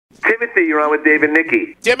Timothy, you're on with Dave and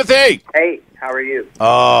Nikki. Timothy! Hey, how are you?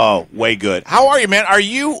 Oh, way good. How are you, man? Are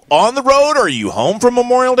you on the road or are you home for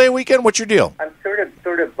Memorial Day weekend? What's your deal? I'm sort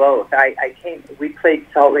of both. We played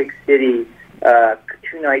Salt Lake City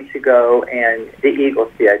 2 nights ago, and the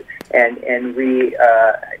Eagles did. And we,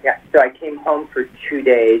 so I came home for 2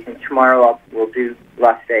 days, and tomorrow we'll do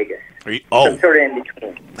Las Vegas. So I'm sort of in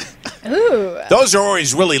between. Ooh. Those are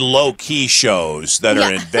always really low-key shows that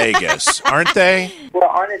are in Vegas, aren't they? Well,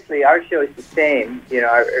 honestly, our show is the same. We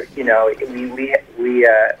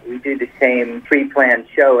do the same pre-planned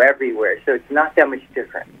show everywhere, so it's not that much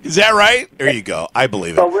different. Is that right? There you go. I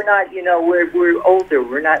believe it. But we're not, we're older.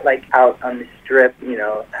 We're not like out on the strip,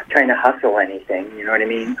 trying to hustle anything. You know what I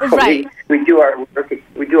mean? Right. We do our work.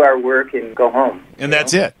 We do our work and go home. And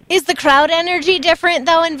that's it. Is the crowd energy different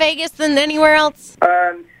though in Vegas than anywhere else?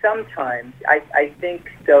 Sometimes I think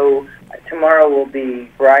so. Tomorrow will be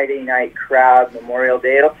Friday night crowd, Memorial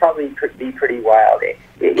Day. It'll probably be pretty wild.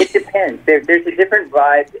 It depends. There's a different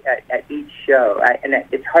vibe at each show, and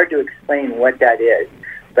it's hard to explain what that is.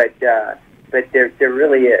 But there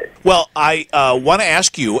really is. Well, I want to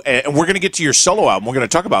ask you, and we're going to get to your solo album. We're going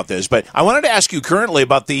to talk about this, but I wanted to ask you currently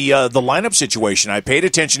about the lineup situation. I paid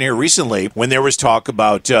attention here recently when there was talk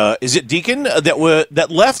about is it Deacon that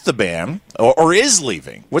left the band or is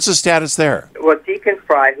leaving? What's the status there? Well, Deacon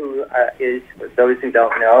Fry, who is, for those who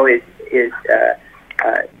don't know, is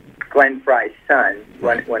Glenn Fry's son,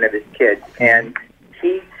 one of his kids, and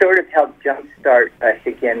he sort of helped jumpstart us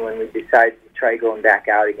again when we decided to try going back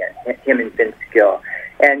out again, him and Vince Gill.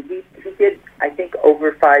 And he did, I think,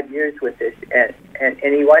 over 5 years with us, and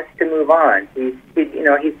he wants to move on. He's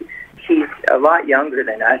a lot younger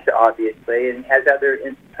than us, obviously, and has other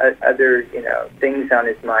things on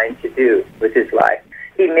his mind to do with his life.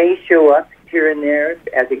 He may show up here and there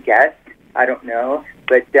as a guest. I don't know,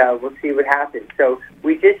 but we'll see what happens. So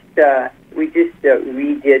we just redid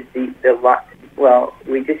the lot. Well,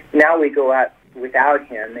 now we go out without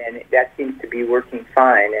him, and that seems to be working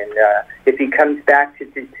fine. And if he comes back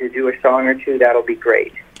to do a song or two, that'll be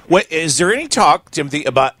great. Is there any talk, Timothy,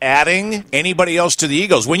 about adding anybody else to the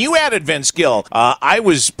Eagles? When you added Vince Gill, I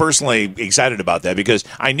was personally excited about that because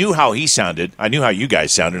I knew how he sounded. I knew how you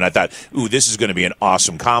guys sounded, and I thought, ooh, this is going to be an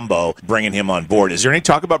awesome combo, bringing him on board. Is there any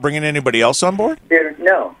talk about bringing anybody else on board?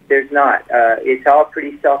 No, there's not. It's all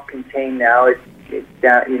pretty self-contained now. It's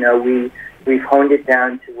down, we've honed it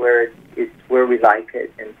down to where it's where we like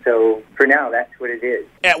it, and so for now, that's what it is.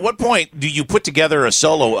 At what point do you put together a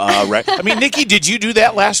solo record? I mean, Nikki, did you do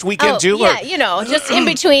that last weekend too? Yeah, just in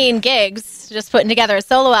between gigs, just putting together a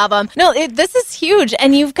solo album. No, this is huge,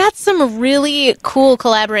 and you've got some really cool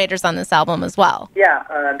collaborators on this album as well. Yeah,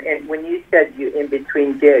 and when you said you in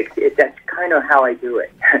between gigs, that's kind of how I do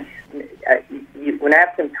it. When I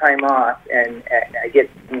have some time off and I get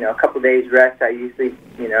a couple days rest, I usually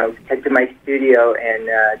head to my studio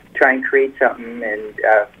and try and create something and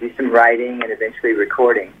do some writing and eventually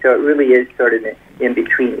recording. So it really is sort of in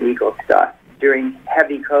between Eagle stuff. During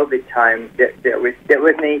heavy COVID time, there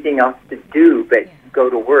wasn't anything else to do but go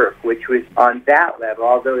to work, which was on that level.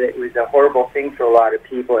 Although it was a horrible thing for a lot of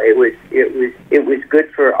people, it was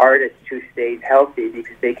good for artists who stayed healthy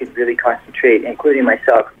because they could really concentrate, including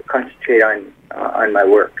myself, concentrate on my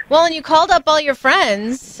work. Well, and you called up all your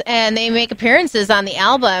friends, and they make appearances on the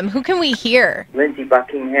album. Who can we hear? Lindsey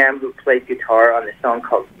Buckingham, who played guitar on the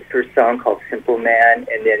first song called Simple Man,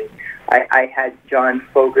 and then I had John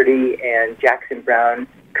Fogerty and Jackson Brown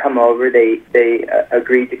come over. They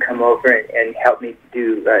agreed to come over and help me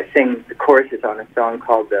sing the choruses on a song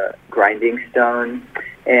called Grinding Stone.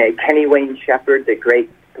 And Kenny Wayne Shepherd, the great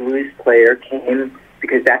blues player, came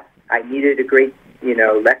because I needed a great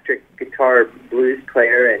electric guitar blues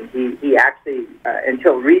player, and he actually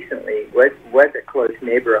until recently was a close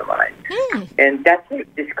neighbor of mine. And that's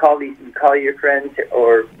it. Just call your friends,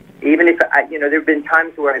 or even if there have been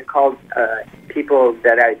times where I've called people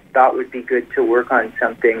that I thought would be good to work on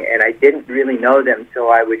something, and I didn't really know them, so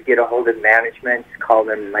I would get a hold of management, call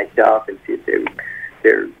them myself, and see if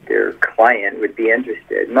their client would be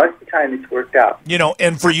interested. Most of the time, it's worked out.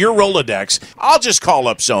 And for your Rolodex, I'll just call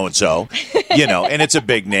up so-and-so, and it's a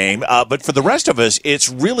big name. But for the rest of us, it's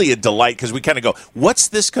really a delight because we kind of go, what's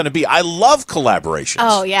this going to be? I love collaborations.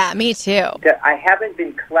 Oh, yeah, me too. I haven't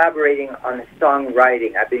been collaborating on the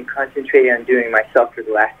songwriting. I've been concentrating on doing myself for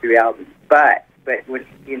the last 3 albums. But when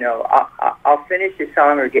I'll finish a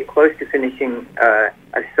song or get close to finishing a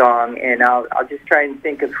song, and I'll just try and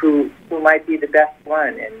think of who might be the best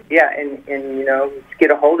one, and just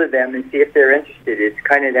get a hold of them and see if they're interested. It's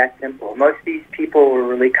kind of that simple. Most of these people were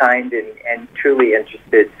really kind and truly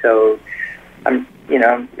interested, so I'm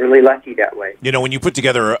really lucky that way. You know, when you put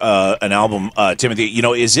together an album, Timothy,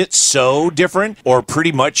 is it so different or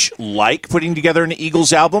pretty much like putting together an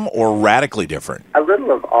Eagles album or radically different? A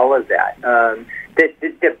little of all of that.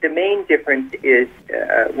 The main difference is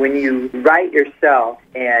when you write yourself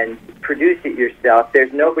and produce it yourself,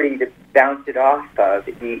 there's nobody to bounce it off of,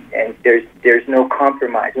 and there's no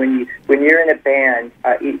compromise. When you're in a band,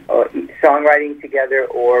 songwriting together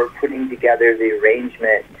or putting together the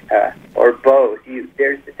arrangement, or both,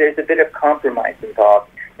 there's a bit of compromise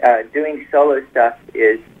involved. Doing solo stuff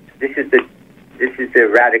this is the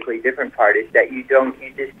radically different part, is that you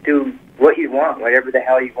just do what you want, whatever the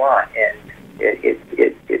hell you want, and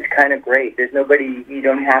it's kind of great. There's nobody, you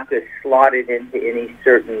don't have to slot it into any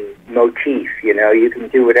certain motif, you can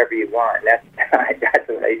do whatever you want. That's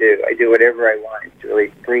what I do. I do whatever I want. It's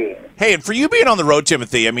really freeing. Hey, and for you being on the road,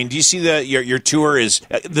 Timothy, I mean, do you see your tour is,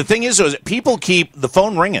 the thing is, people keep the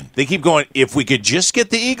phone ringing. They keep going, if we could just get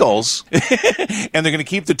the Eagles, and they're going to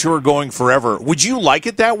keep the tour going forever. Would you like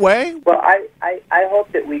it that way? Well, I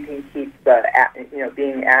hope that we can keep,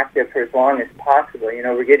 being active for as long as possible.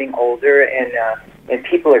 We're getting older, and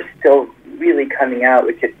people are still really coming out,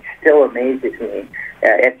 which it still amazes me.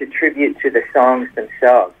 It's a tribute to the songs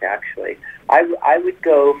themselves, actually. I would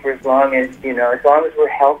go for as long as we're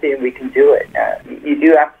healthy and we can do it. You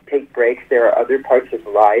do have to take breaks. There are other parts of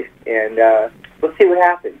life, and we'll see what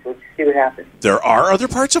happens. There are other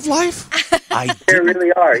parts of life? There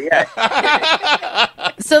really are, yeah.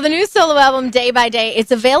 So the new solo album, Day by Day,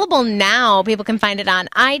 it's available now. People can find it on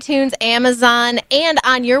iTunes, Amazon, and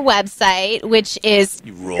on your website, which is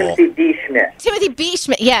Timothy B. Schmidt. Timothy B.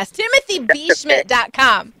 Schmidt, yes,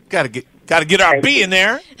 TimothyBSchmidt.com. Gotta get our B in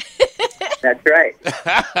there. That's right.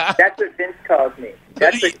 That's what Vince calls me.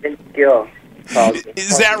 That's what Vince Gill calls me.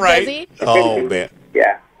 Is that right? Does he? Oh, man.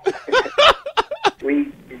 Yeah.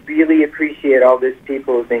 We really appreciate all these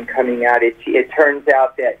people who've been coming out. It turns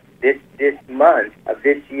out that this month of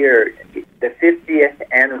this year, the 50th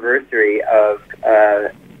anniversary of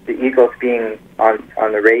the Eagles being on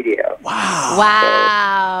the radio.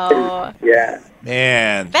 Wow. So, yeah.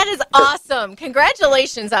 Man. That is awesome.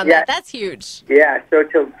 Congratulations on that. That's huge. Yeah, so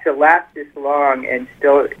to last this long and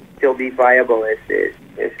still be viable is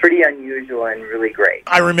pretty unusual and really great.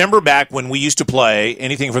 I remember back when we used to play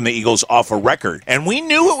anything from the Eagles off a record, and we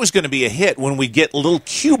knew it was going to be a hit when we'd get little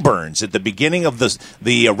cue burns at the beginning of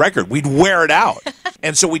the record. We'd wear it out.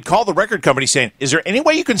 And so we'd call the record company saying, is there any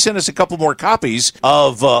way you can send us a couple more copies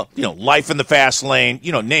of, Life in the Fast Lane,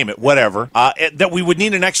 name it, whatever, that we would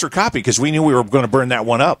need an extra copy because we knew we were going to burn that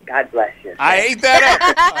one up. God bless you. I ate that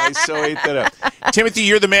up. I so ate that up. Timothy,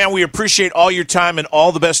 you're the man. We appreciate all your time and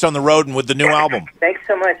all the best on the road and with the new album. Thanks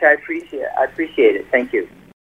so much. I appreciate it. Thank you.